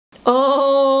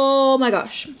Oh my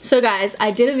gosh. So guys,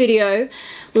 I did a video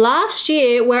last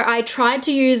year where I tried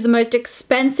to use the most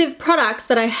expensive products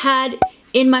that I had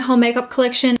in my whole makeup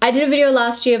collection. I did a video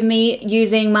last year of me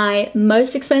using my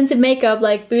most expensive makeup,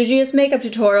 like bougiest makeup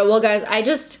tutorial. Well guys,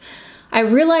 I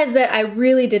realized that I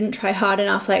really didn't try hard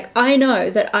enough. Like, I know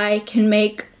that I can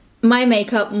make my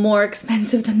makeup more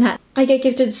expensive than that. I get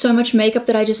gifted so much makeup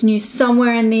that I just knew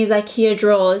somewhere in these IKEA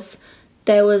drawers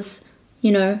there was,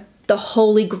 you know, the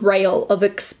holy grail of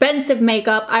expensive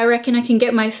makeup. I reckon I can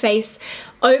get my face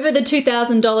over the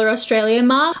 $2,000 Australian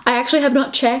mark. I actually have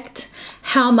not checked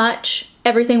how much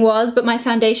everything was, but my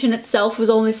foundation itself was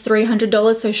almost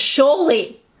 $300, so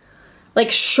surely,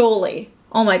 like surely,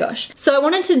 oh my gosh. So I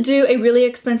wanted to do a really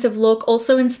expensive look,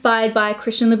 also inspired by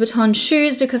Christian Louboutin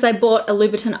shoes, because I bought a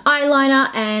Louboutin eyeliner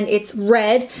and it's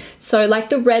red. So like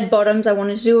the red bottoms, I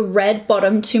wanted to do a red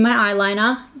bottom to my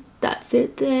eyeliner. That's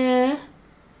it there.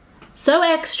 So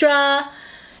extra.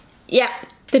 Yeah.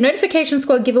 The Notification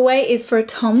Squad giveaway is for a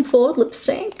Tom Ford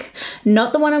lipstick,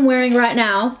 not the one I'm wearing right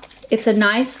now. It's a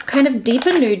nice kind of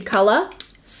deeper nude color,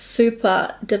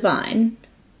 super divine.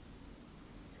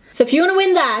 So if you want to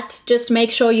win that, just make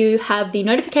sure you have the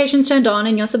notifications turned on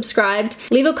and you're subscribed.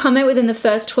 Leave a comment within the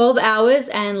first 12 hours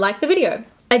and like the video.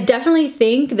 I definitely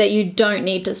think that you don't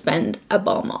need to spend a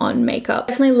bomb on makeup.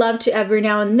 I definitely love to every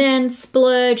now and then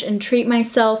splurge and treat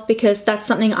myself, because that's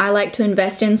something I like to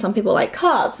invest in. Some people like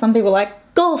cars, some people like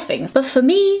golfing. But for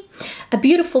me, a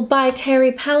beautiful By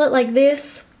Terry palette like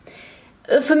this,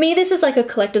 for me this is like a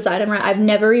collector's item, right? I've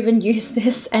never even used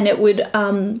this, and it would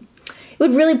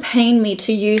really pain me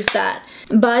to use that.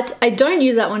 But I don't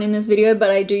use that one in this video,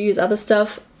 but I do use other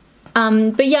stuff.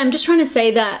 But yeah, I'm just trying to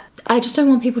say that I just don't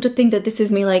want people to think that this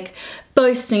is me like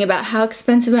boasting about how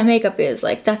expensive my makeup is.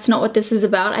 Like, that's not what this is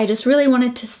about. I just really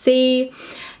wanted to see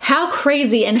how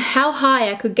crazy and how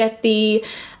high I could get the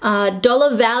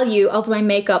dollar value of my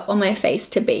makeup on my face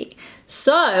to be.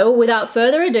 So without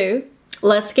further ado,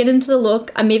 let's get into the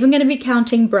look. I'm even going to be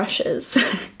counting brushes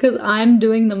because I'm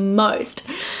doing the most.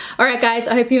 All right, guys,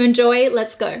 I hope you enjoy.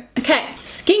 Let's go. Okay,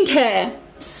 skincare.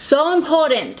 So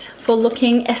important for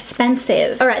looking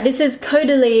expensive. All right, this is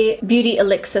Caudalie Beauty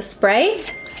Elixir Spray.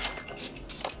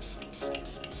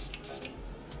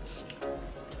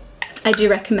 I do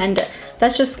recommend it.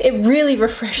 That's just, it really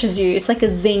refreshes you. It's like a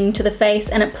zing to the face,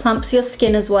 and it plumps your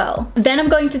skin as well. Then I'm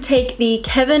going to take the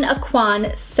Kevyn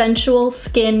Aucoin Sensual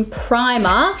Skin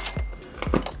Primer.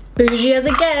 Bougie as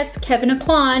it gets, Kevyn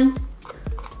Aucoin.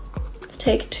 Let's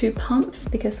take 2 pumps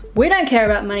because we don't care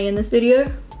about money in this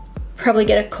video. Probably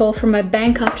get a call from my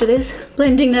bank after this.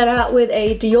 Blending that out with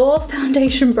a Dior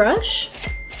foundation brush.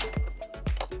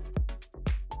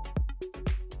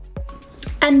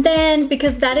 And then,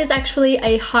 because that is actually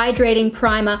a hydrating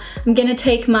primer, I'm gonna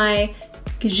take my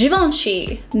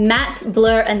Givenchy Matte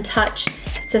Blur and Touch.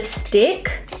 It's a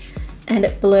stick and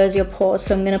it blurs your pores.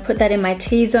 So I'm gonna put that in my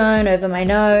T-zone over my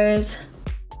nose.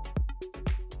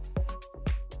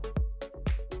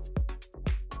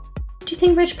 Do you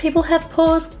think rich people have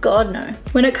pores? God, no.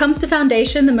 When it comes to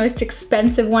foundation, the most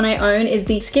expensive one I own is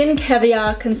the Skin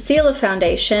Caviar Concealer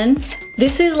Foundation.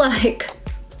 This is like,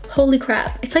 holy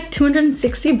crap, it's like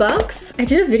 260 bucks. I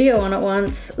did a video on it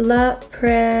once. La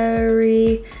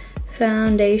Prairie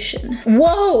Foundation.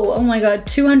 Whoa, oh my God,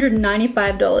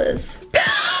 $295.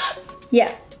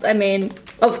 Yeah, I mean,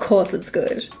 of course it's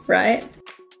good, right?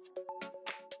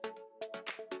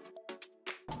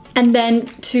 And then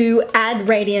to add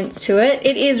radiance to it,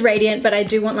 it is radiant, but I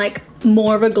do want like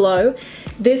more of a glow.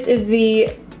 This is the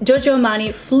Giorgio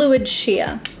Armani Fluid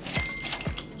Sheer.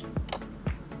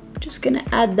 Just gonna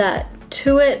add that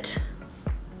to it.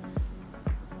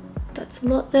 That's a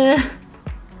lot there.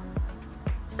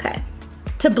 Okay.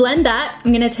 To blend that,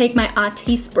 I'm gonna take my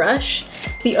Artiste brush,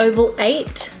 the Oval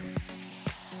 8.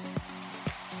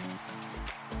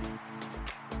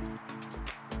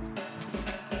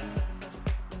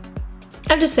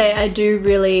 I have to say, I do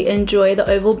really enjoy the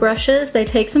oval brushes. They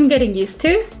take some getting used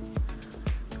to,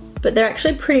 but they're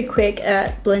actually pretty quick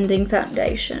at blending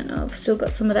foundation. Oh, I've still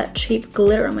got some of that cheap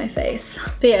glitter on my face.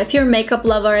 But yeah, if you're a makeup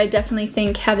lover, I definitely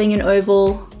think having an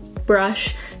oval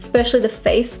brush, especially the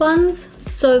face ones,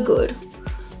 so good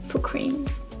for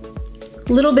creams.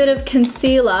 A little bit of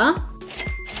concealer.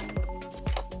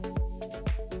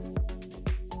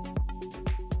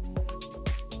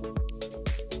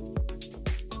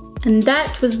 And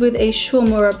that was with a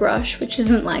Shuamura brush, which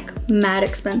isn't like mad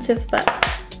expensive, but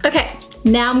okay.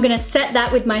 Now I'm gonna set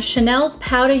that with my Chanel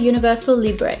Powder Universal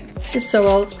Libre. This is so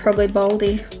old, it's probably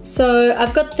boldy. So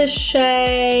I've got the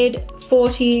shade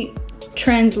 40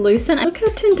 Translucent. Look how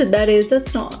tinted that is,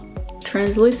 that's not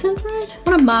translucent, right? I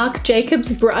want a Marc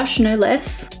Jacobs brush, no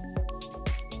less.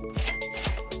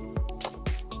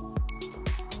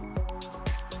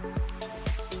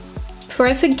 Before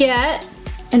I forget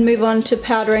and move on to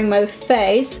powdering my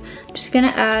face, I'm just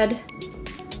gonna add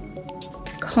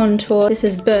contour. This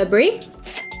is Burberry.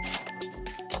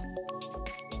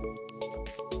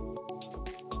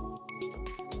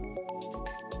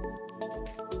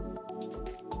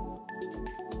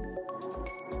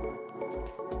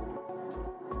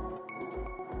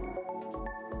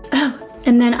 Oh,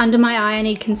 and then under my eye I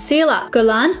need concealer.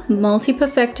 Guerlain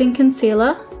Multi-Perfecting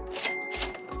Concealer.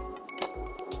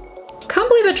 Can't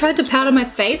believe I tried to powder my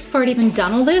face before I'd even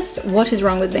done all this. What is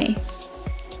wrong with me?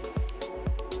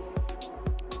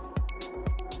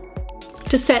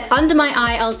 To set under my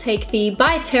eye, I'll take the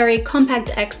By Terry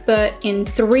Compact Expert in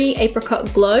 3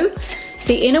 Apricot Glow.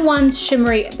 The inner one's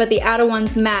shimmery, but the outer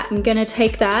one's matte. I'm gonna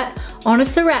take that on a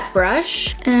Surratt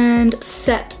brush and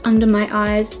set under my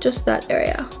eyes, just that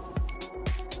area.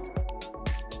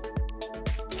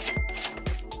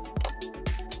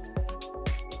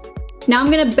 Now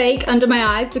I'm gonna bake under my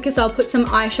eyes because I'll put some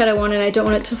eyeshadow on and I don't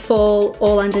want it to fall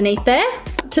all underneath there.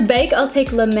 To bake, I'll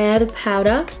take La Mer the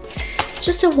powder. It's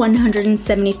just a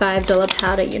 $175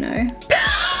 powder, you know.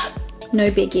 No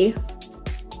biggie.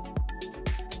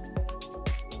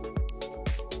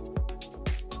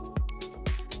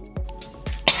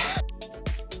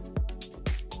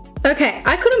 Okay,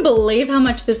 I couldn't believe how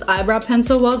much this eyebrow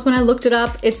pencil was when I looked it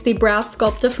up. It's the Brow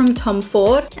Sculptor from Tom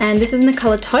Ford, and this is in the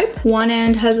color Taupe. One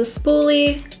end has a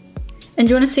spoolie, and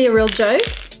do you want to see a real joke?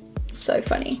 It's so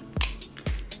funny.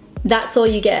 That's all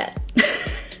you get.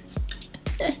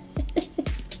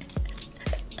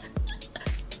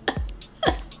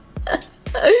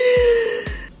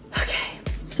 Okay,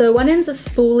 so one end's a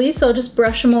spoolie, so I'll just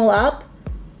brush them all up,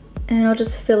 and I'll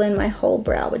just fill in my whole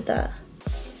brow with that.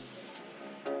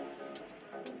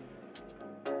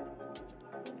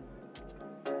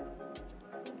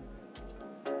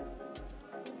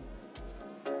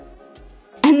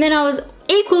 And then I was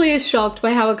equally as shocked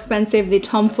by how expensive the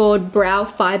Tom Ford brow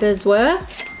fibers were.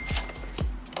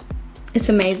 It's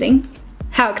amazing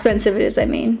how expensive it is, I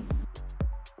mean.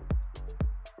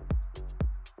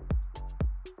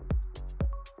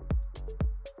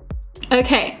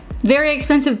 Okay, very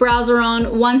expensive brows are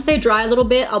on. Once they dry a little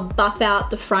bit, I'll buff out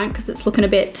the front because it's looking a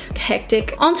bit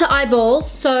hectic. Onto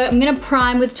eyeballs. So I'm gonna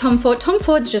prime with Tom Ford. Tom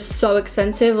Ford's just so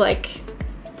expensive, like,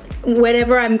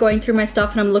 whenever I'm going through my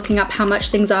stuff and I'm looking up how much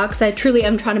things are, because I truly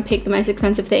am trying to pick the most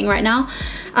expensive thing right now.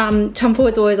 Tom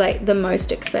Ford's always like the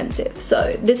most expensive.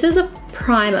 So this is a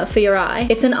primer for your eye.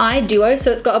 It's an eye duo,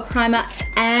 so it's got a primer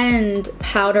and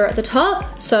powder at the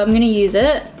top. So I'm gonna use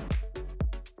it.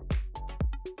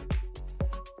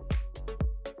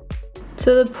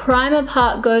 So the primer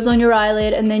part goes on your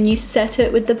eyelid and then you set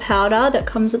it with the powder that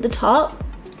comes at the top.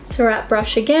 Surratt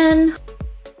brush again.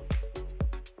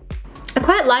 I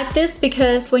quite like this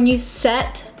because when you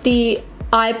set the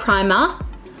eye primer,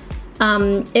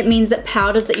 it means that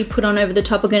powders that you put on over the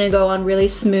top are gonna go on really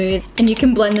smooth and you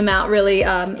can blend them out really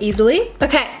easily.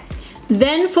 Okay,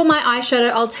 then for my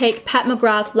eyeshadow, I'll take Pat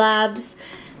McGrath Labs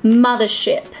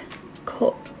Mothership.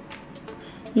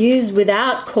 Used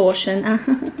without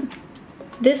caution.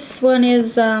 This one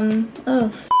is,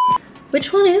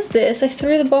 which one is this? I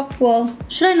threw the box, well,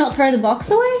 should I not throw the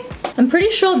box away? I'm pretty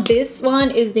sure this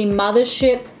one is the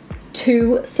Mothership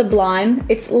 2 Sublime.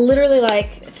 It's literally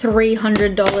like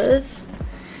 $300.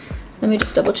 Let me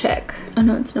just double check. Oh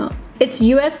no, it's not. It's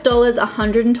US dollars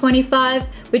 125,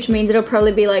 which means it'll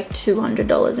probably be like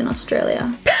 $200 in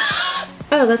Australia.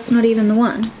 Oh, that's not even the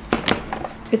one.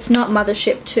 It's not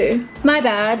Mothership 2. My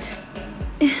bad.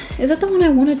 Is that the one I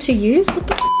wanted to use? What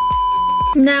the f?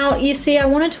 Now, you see, I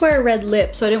wanted to wear a red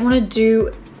lip, so I didn't want to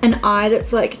do an eye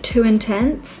that's like too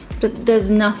intense. But there's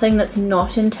nothing that's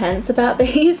not intense about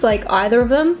these, like either of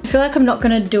them. I feel like I'm not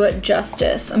gonna do it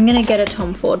justice. I'm gonna get a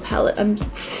Tom Ford palette. I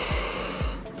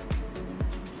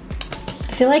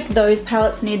feel like those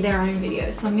palettes need their own video,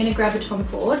 so I'm gonna grab a Tom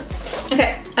Ford.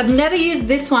 Okay, I've never used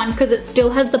this one because it still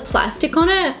has the plastic on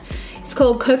it. It's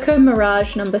called Cocoa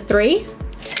Mirage No. 3.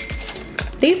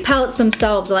 These palettes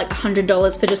themselves are like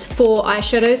 $100 for just 4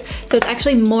 eyeshadows, so it's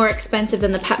actually more expensive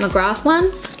than the Pat McGrath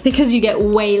ones because you get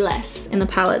way less in the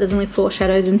palette. There's only 4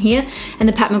 shadows in here, and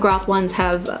the Pat McGrath ones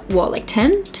have, what, like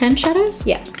 10 shadows?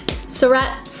 Yeah.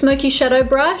 Surratt Smoky Shadow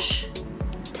Brush.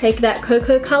 Take that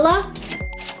cocoa color.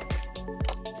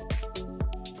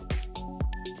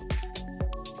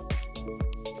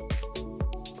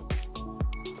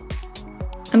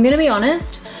 I'm gonna be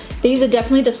honest, these are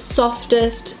definitely the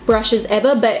softest brushes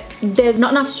ever, but there's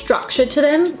not enough structure to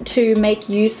them to make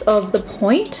use of the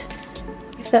point.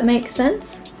 if that makes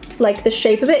sense. Like the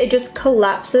shape of it, it just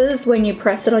collapses when you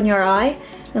press it on your eye,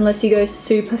 unless you go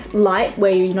super light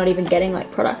where you're not even getting like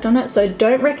product on it. So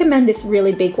don't recommend this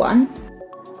really big one.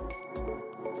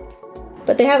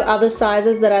 But they have other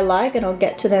sizes that I like, and I'll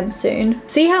get to them soon.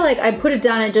 See how like I put it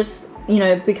down, it just, you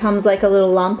know, becomes like a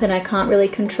little lump and I can't really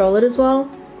control it as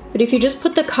well. But if you just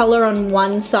put the color on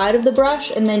one side of the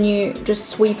brush and then you just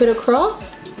sweep it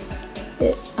across,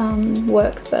 it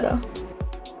works better.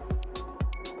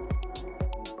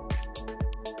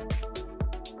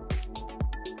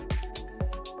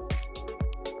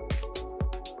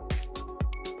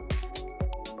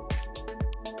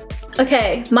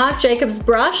 Okay, Marc Jacobs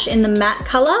brush in the matte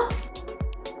color.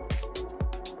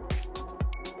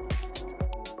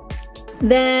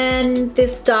 Then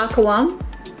this darker one.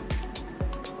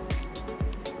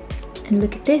 And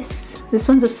look at this. This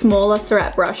one's a smaller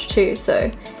Surratt brush too,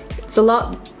 so it's a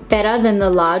lot better than the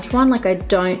large one. Like I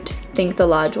don't think the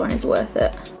large one is worth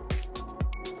it.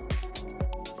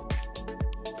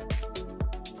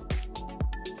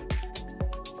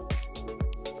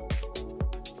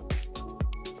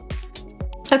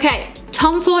 Okay,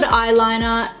 Tom Ford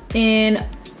eyeliner in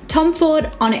Tom Ford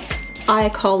Onyx Eye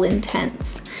Kohl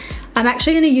Intense. I'm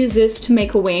actually going to use this to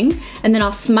make a wing, and then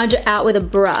I'll smudge it out with a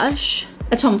brush,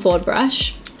 a Tom Ford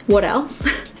brush. What else?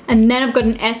 And then I've got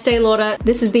an Estee Lauder.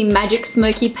 This is the Magic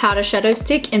Smoky Powder Shadow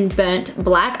Stick in Burnt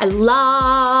Black. I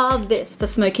love this for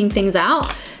smoking things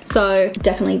out, so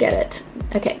definitely get it.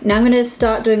 Okay, now I'm going to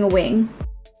start doing a wing.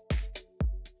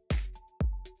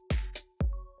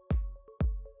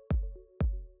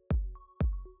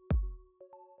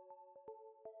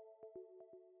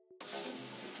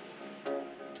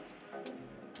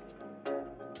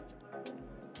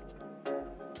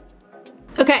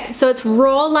 Okay, so it's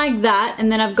raw like that,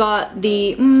 and then I've got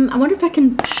the, I wonder if I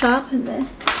can sharpen there.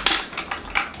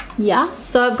 Yeah,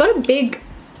 so I've got a big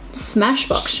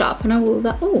Smashbox sharpener. Will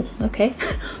that, oh, okay.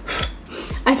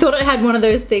 I thought it had one of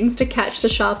those things to catch the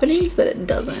sharpenings, but it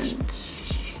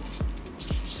doesn't.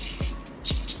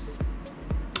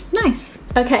 Nice.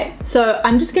 Okay, so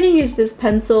I'm just gonna use this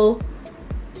pencil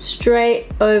straight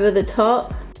over the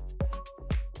top.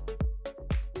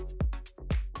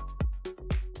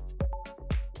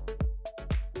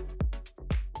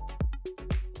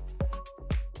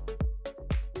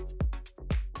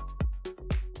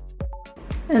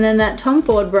 And then that Tom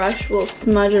Ford brush will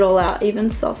smudge it all out even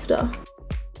softer.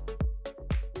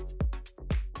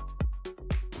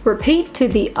 Repeat to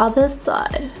the other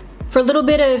side. For a little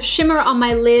bit of shimmer on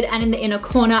my lid and in the inner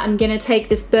corner, I'm gonna take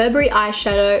this Burberry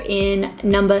eyeshadow in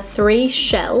number 3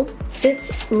 Shell.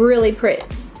 It's really pretty.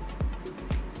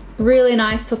 Really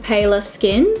nice for paler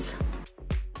skins.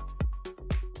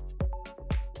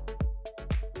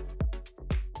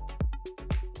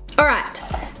 All right,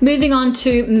 moving on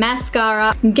to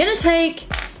mascara. I'm gonna take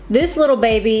this little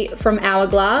baby from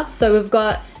Hourglass. So we've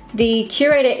got the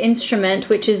Curator Instrument,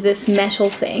 which is this metal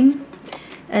thing.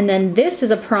 And then this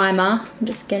is a primer. I'm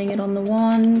just getting it on the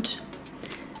wand.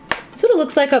 It's what it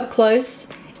looks like up close.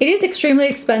 It is extremely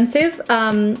expensive.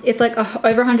 It's like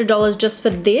over $100 just for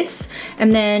this.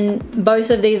 And then both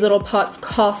of these little pots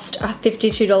cost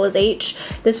 $52 each.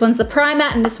 This one's the primer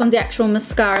and this one's the actual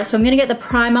mascara. So I'm gonna get the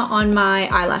primer on my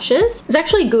eyelashes. It's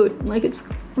actually good, like it's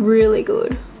really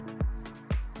good.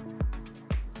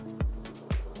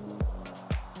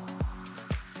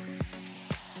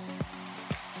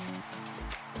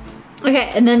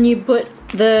 Okay, and then you put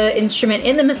the instrument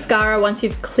in the mascara once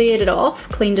you've cleaned it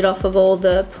off of all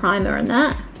the primer and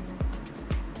that.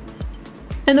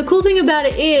 And the cool thing about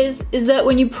it is that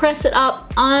when you press it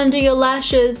up under your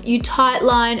lashes, you tight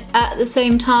line at the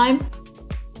same time.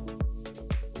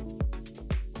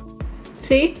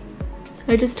 See?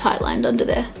 I just tight lined under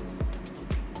there.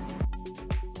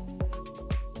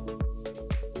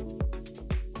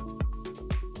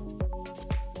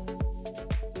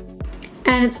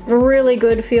 And it's really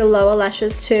good for your lower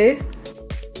lashes too.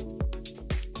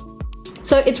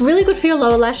 So it's really good for your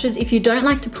lower lashes if you don't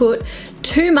like to put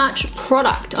too much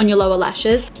product on your lower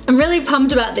lashes. I'm really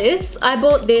pumped about this. I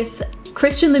bought this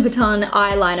Christian Louboutin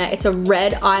eyeliner. It's a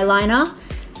red eyeliner.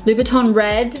 Louboutin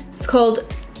red. It's called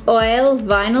Oil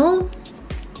Vinyl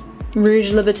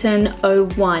Rouge Louboutin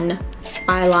 01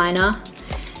 eyeliner.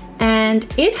 And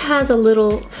it has a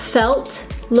little felt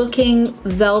looking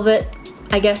velvet,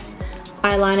 I guess,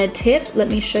 eyeliner tip. Let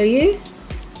me show you.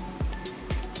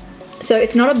 So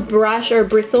it's not a brush or a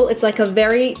bristle, it's like a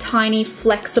very tiny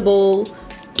flexible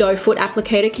doe foot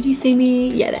applicator. Can you see me?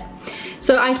 Yeah, there.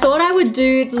 So I thought I would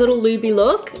do the little Louby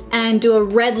look and do a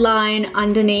red line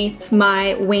underneath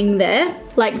my wing there,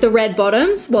 like the red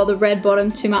bottoms, well, the red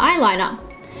bottom to my eyeliner.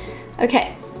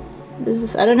 Okay,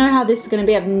 I don't know how this is gonna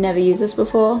be. I've never used this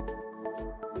before.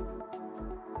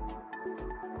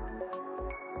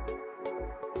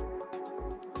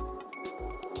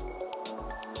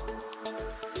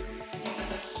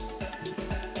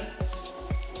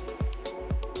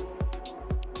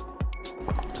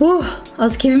 Whew, I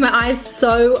was keeping my eyes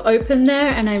so open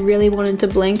there and I really wanted to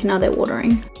blink. Now they're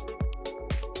watering.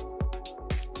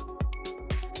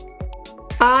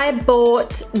 I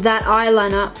bought that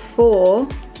eyeliner for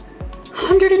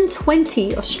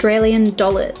 120 Australian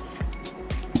dollars.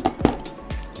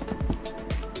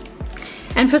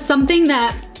 And for something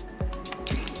that,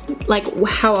 like,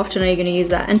 how often are you gonna use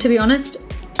that? And to be honest,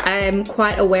 I'm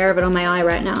quite aware of it on my eye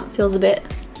right now. It feels a bit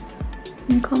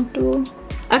uncomfortable.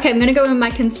 Okay, I'm gonna go in with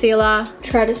my concealer,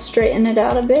 try to straighten it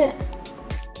out a bit.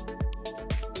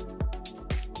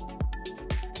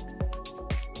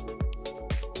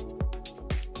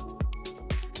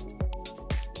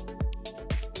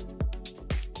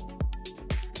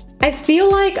 I feel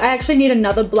like I actually need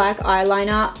another black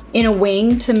eyeliner in a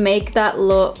wing to make that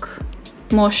look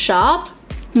more sharp.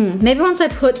 Maybe once I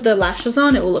put the lashes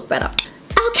on, it will look better.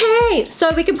 Okay,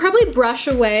 so we can probably brush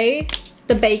away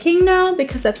the baking now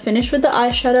because I've finished with the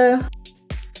eyeshadow.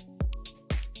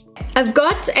 I've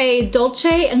got a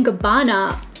Dolce &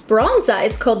 Gabbana bronzer.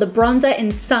 It's called the Bronzer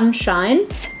in Sunshine.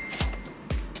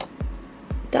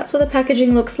 That's what the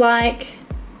packaging looks like.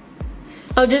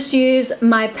 I'll just use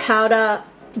my powder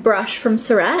brush from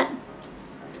Surratt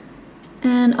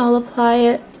and I'll apply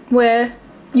it where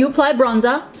you apply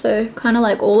bronzer, so kind of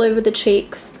like all over the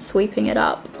cheeks, sweeping it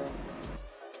up.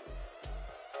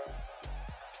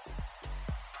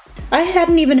 I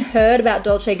hadn't even heard about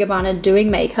Dolce & Gabbana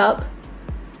doing makeup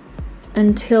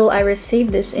until I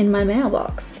received this in my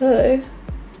mailbox, so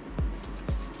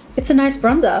it's a nice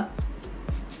bronzer.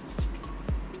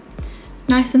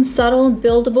 Nice and subtle,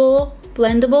 buildable,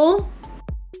 blendable.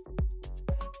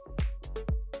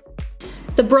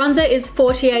 The bronzer is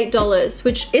 $48,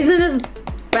 which isn't as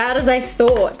bad as I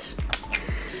thought.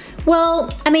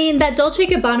 Well, I mean, that Dolce &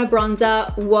 Gabbana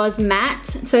bronzer was matte,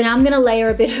 so now I'm gonna layer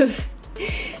a bit of,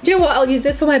 do you know what, I'll use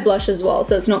this for my blush as well,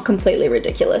 so it's not completely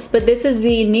ridiculous. But this is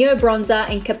the Neo Bronzer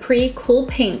in Capri Cool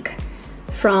Pink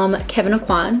from Kevyn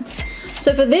Aucoin.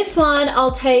 So for this one,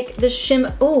 I'll take the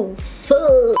shimmer, oh,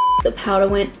 the powder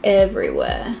went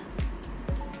everywhere.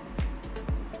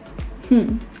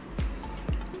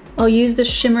 I'll use the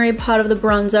shimmery part of the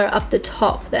bronzer up the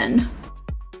top then.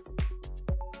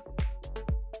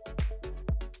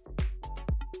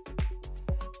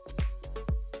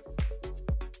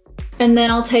 And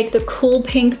then I'll take the Cool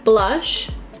Pink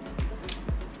blush.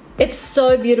 It's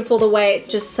so beautiful the way it's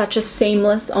just such a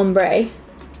seamless ombre.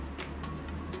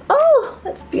 Oh,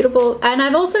 that's beautiful. And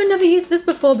I've also never used this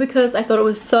before because I thought it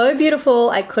was so beautiful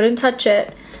I couldn't touch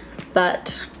it,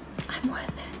 but I'm worth it.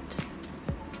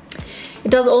 It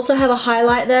does also have a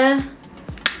highlight there.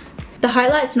 The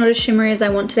highlight's not as shimmery as I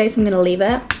want today, so I'm gonna leave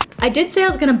it. I did say I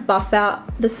was gonna buff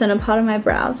out the center part of my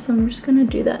brows, so I'm just gonna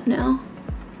do that now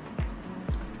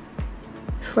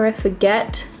before I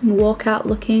forget and walk out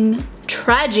looking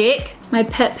tragic. My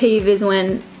pet peeve is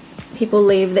when people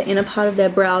leave the inner part of their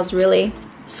brows really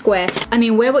square. I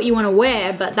mean, wear what you want to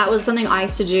wear, but that was something I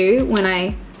used to do when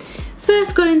I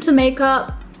first got into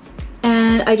makeup,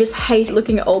 and I just hate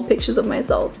looking at old pictures of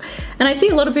myself. And I see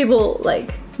a lot of people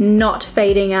like not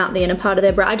fading out the inner part of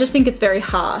their brow. I just think it's very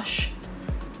harsh.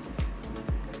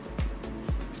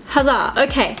 Huzzah.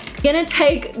 Okay, I'm gonna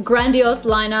take Grandiose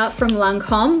Liner from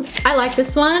Lancome. I like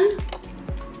this one.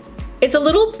 It's a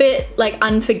little bit like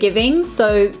unforgiving,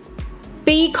 so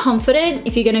be confident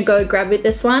if you're gonna go grab with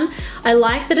this one. I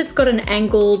like that it's got an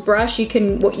angle brush. You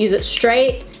can use it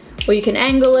straight or you can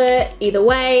angle it, either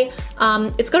way.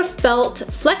 It's got a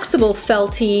flexible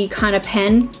felty kind of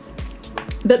pen,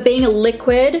 but being a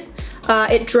liquid,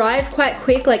 it dries quite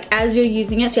quick, like as you're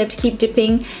using it, so you have to keep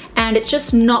dipping, and it's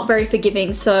just not very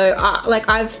forgiving. So like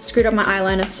I've screwed up my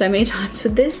eyeliner so many times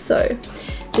with this, so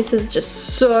this is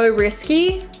just so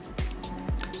risky.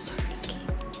 So risky.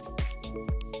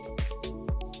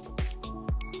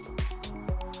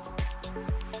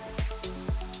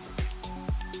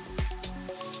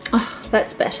 Oh,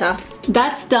 that's better.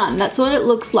 That's done. That's what it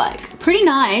looks like. Pretty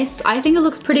nice. I think it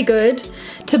looks pretty good.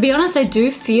 To be honest, I do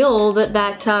feel that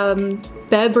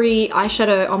Burberry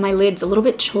eyeshadow on my lid's a little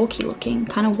bit chalky looking,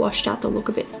 kind of washed out the look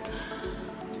a bit.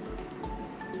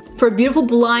 For a beautiful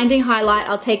blinding highlight,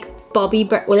 I'll take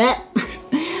Burberry.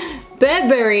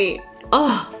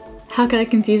 Oh, how can I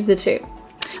confuse the two?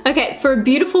 Okay, for a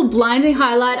beautiful blinding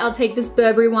highlight, I'll take this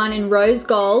Burberry one in Rose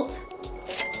Gold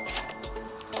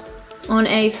on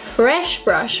a fresh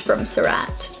brush from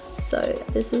Surratt. So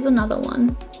this is another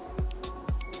one.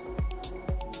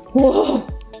 Whoa.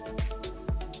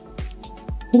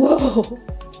 Whoa.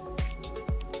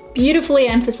 Beautifully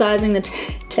emphasizing the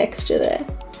texture there.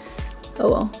 Oh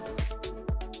well.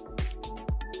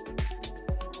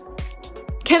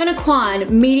 Kevin Aquan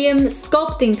medium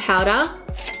sculpting powder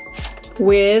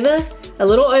with a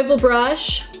little oval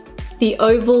brush, the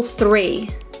Oval 3.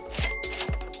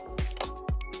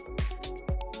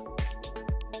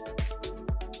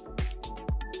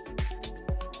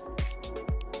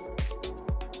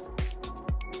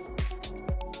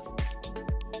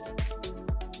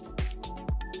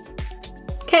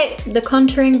 Okay, the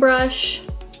contouring brush.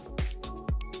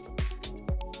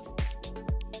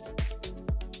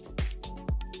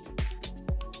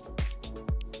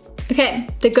 Okay,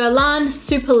 the Guerlain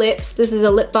Super Lips. This is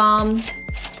a lip balm.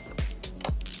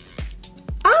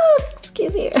 Oh,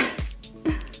 excuse you.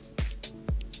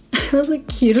 That was the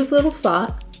cutest little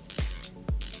fart.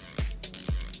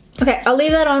 Okay, I'll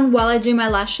leave that on while I do my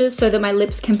lashes so that my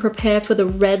lips can prepare for the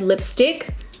red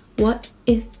lipstick. What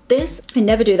is this? I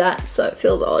never do that, so it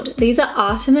feels odd. These are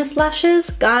Artemis lashes.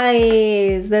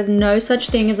 Guys, there's no such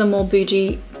thing as a more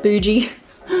bougie,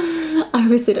 I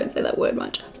obviously don't say that word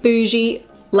much, bougie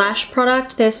lash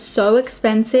product. They're so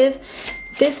expensive.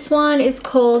 This one is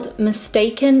called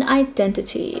Mistaken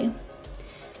Identity.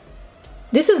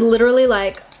 This is literally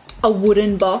like a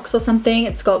wooden box or something.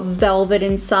 It's got velvet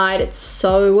inside. It's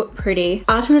so pretty.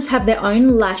 Artemis have their own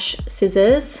lash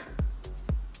scissors.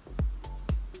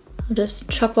 I'll just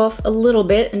chop off a little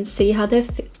bit and see how they're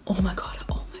oh my god, I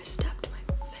almost stabbed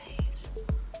my face.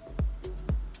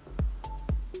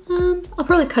 I'll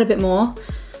probably cut a bit more.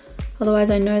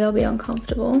 Otherwise I know they'll be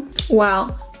uncomfortable.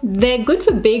 Wow, they're good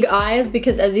for big eyes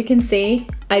because as you can see,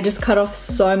 I just cut off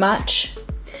so much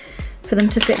for them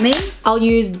to fit me. I'll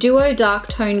use Duo Dark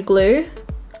Tone Glue.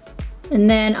 And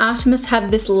then Artemis have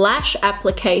this lash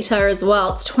applicator as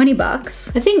well. It's 20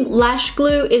 bucks. I think lash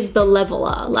glue is the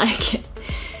leveler. Like,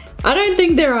 I don't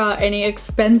think there are any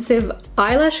expensive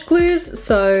eyelash glues.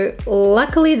 So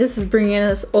luckily this is bringing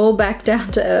us all back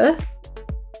down to earth.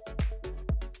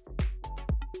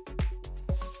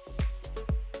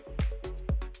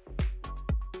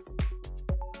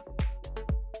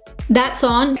 That's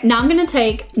on. Now I'm gonna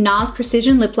take NARS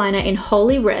Precision Lip Liner in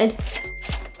Holy Red.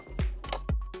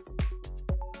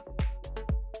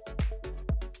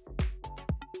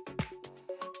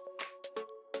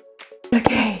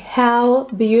 Okay, how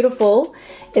beautiful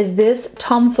is this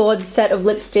Tom Ford set of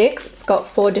lipsticks? It's got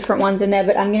 4 different ones in there,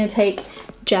 but I'm gonna take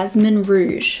Jasmine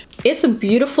Rouge. It's a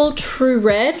beautiful true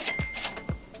red,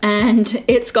 and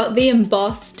it's got the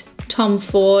embossed Tom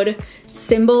Ford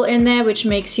symbol in there, which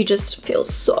makes you just feel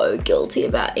so guilty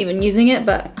about even using it,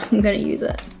 but I'm gonna use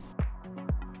it.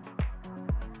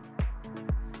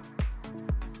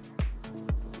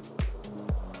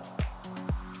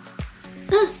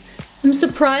 I'm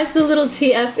surprised the little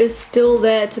TF is still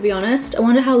there, to be honest. I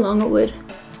wonder how long it would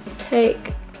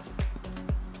take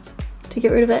to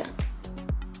get rid of it.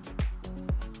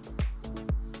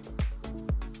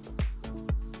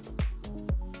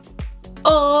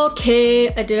 Okay,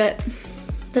 I did it.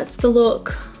 That's the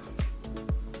look.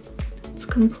 It's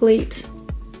complete.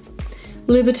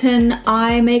 Louboutin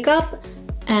eye makeup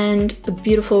and a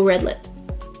beautiful red lip.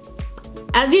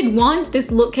 As you'd want,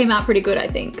 this look came out pretty good, I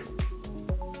think.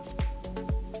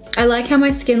 I like how my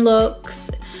skin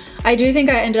looks. I do think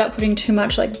I ended up putting too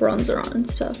much like bronzer on and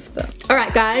stuff, but. All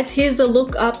right guys, here's the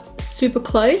look up super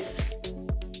close.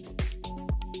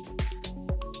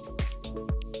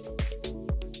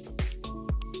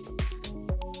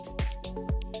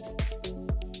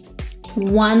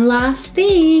 One last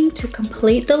thing to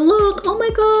complete the look. Oh my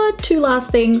god, 2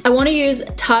 last things. I want to use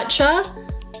Tatcha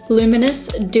Luminous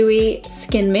Dewy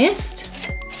Skin Mist.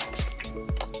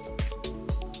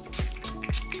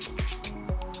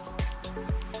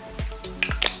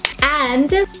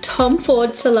 And Tom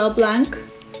Ford Soleil Blanc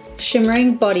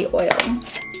Shimmering Body Oil.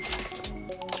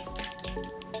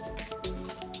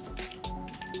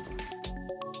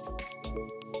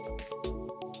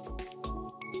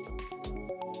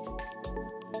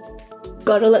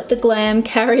 Gotta let the glam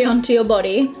carry onto your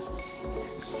body.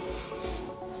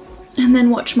 And then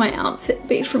watch my outfit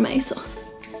be from ASOS.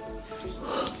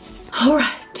 All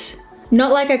right.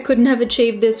 Not like I couldn't have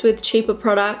achieved this with cheaper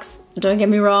products, don't get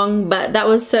me wrong, but that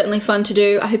was certainly fun to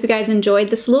do. I hope you guys enjoyed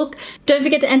this look. Don't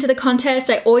forget to enter the contest.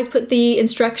 I always put the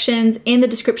instructions in the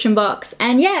description box.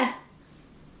 And yeah.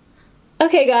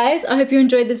 Okay guys, I hope you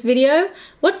enjoyed this video.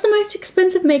 What's the most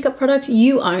expensive makeup product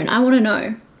you own? I wanna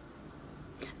know.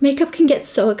 Makeup can get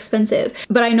so expensive,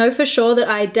 but I know for sure that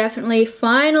I definitely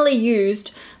finally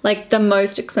used like the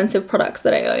most expensive products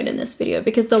that I own in this video,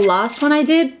 because the last one I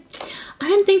did, I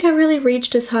don't think I really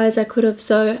reached as high as I could have,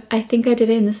 so I think I did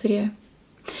it in this video.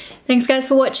 Thanks guys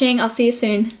for watching. I'll see you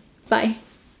soon. Bye.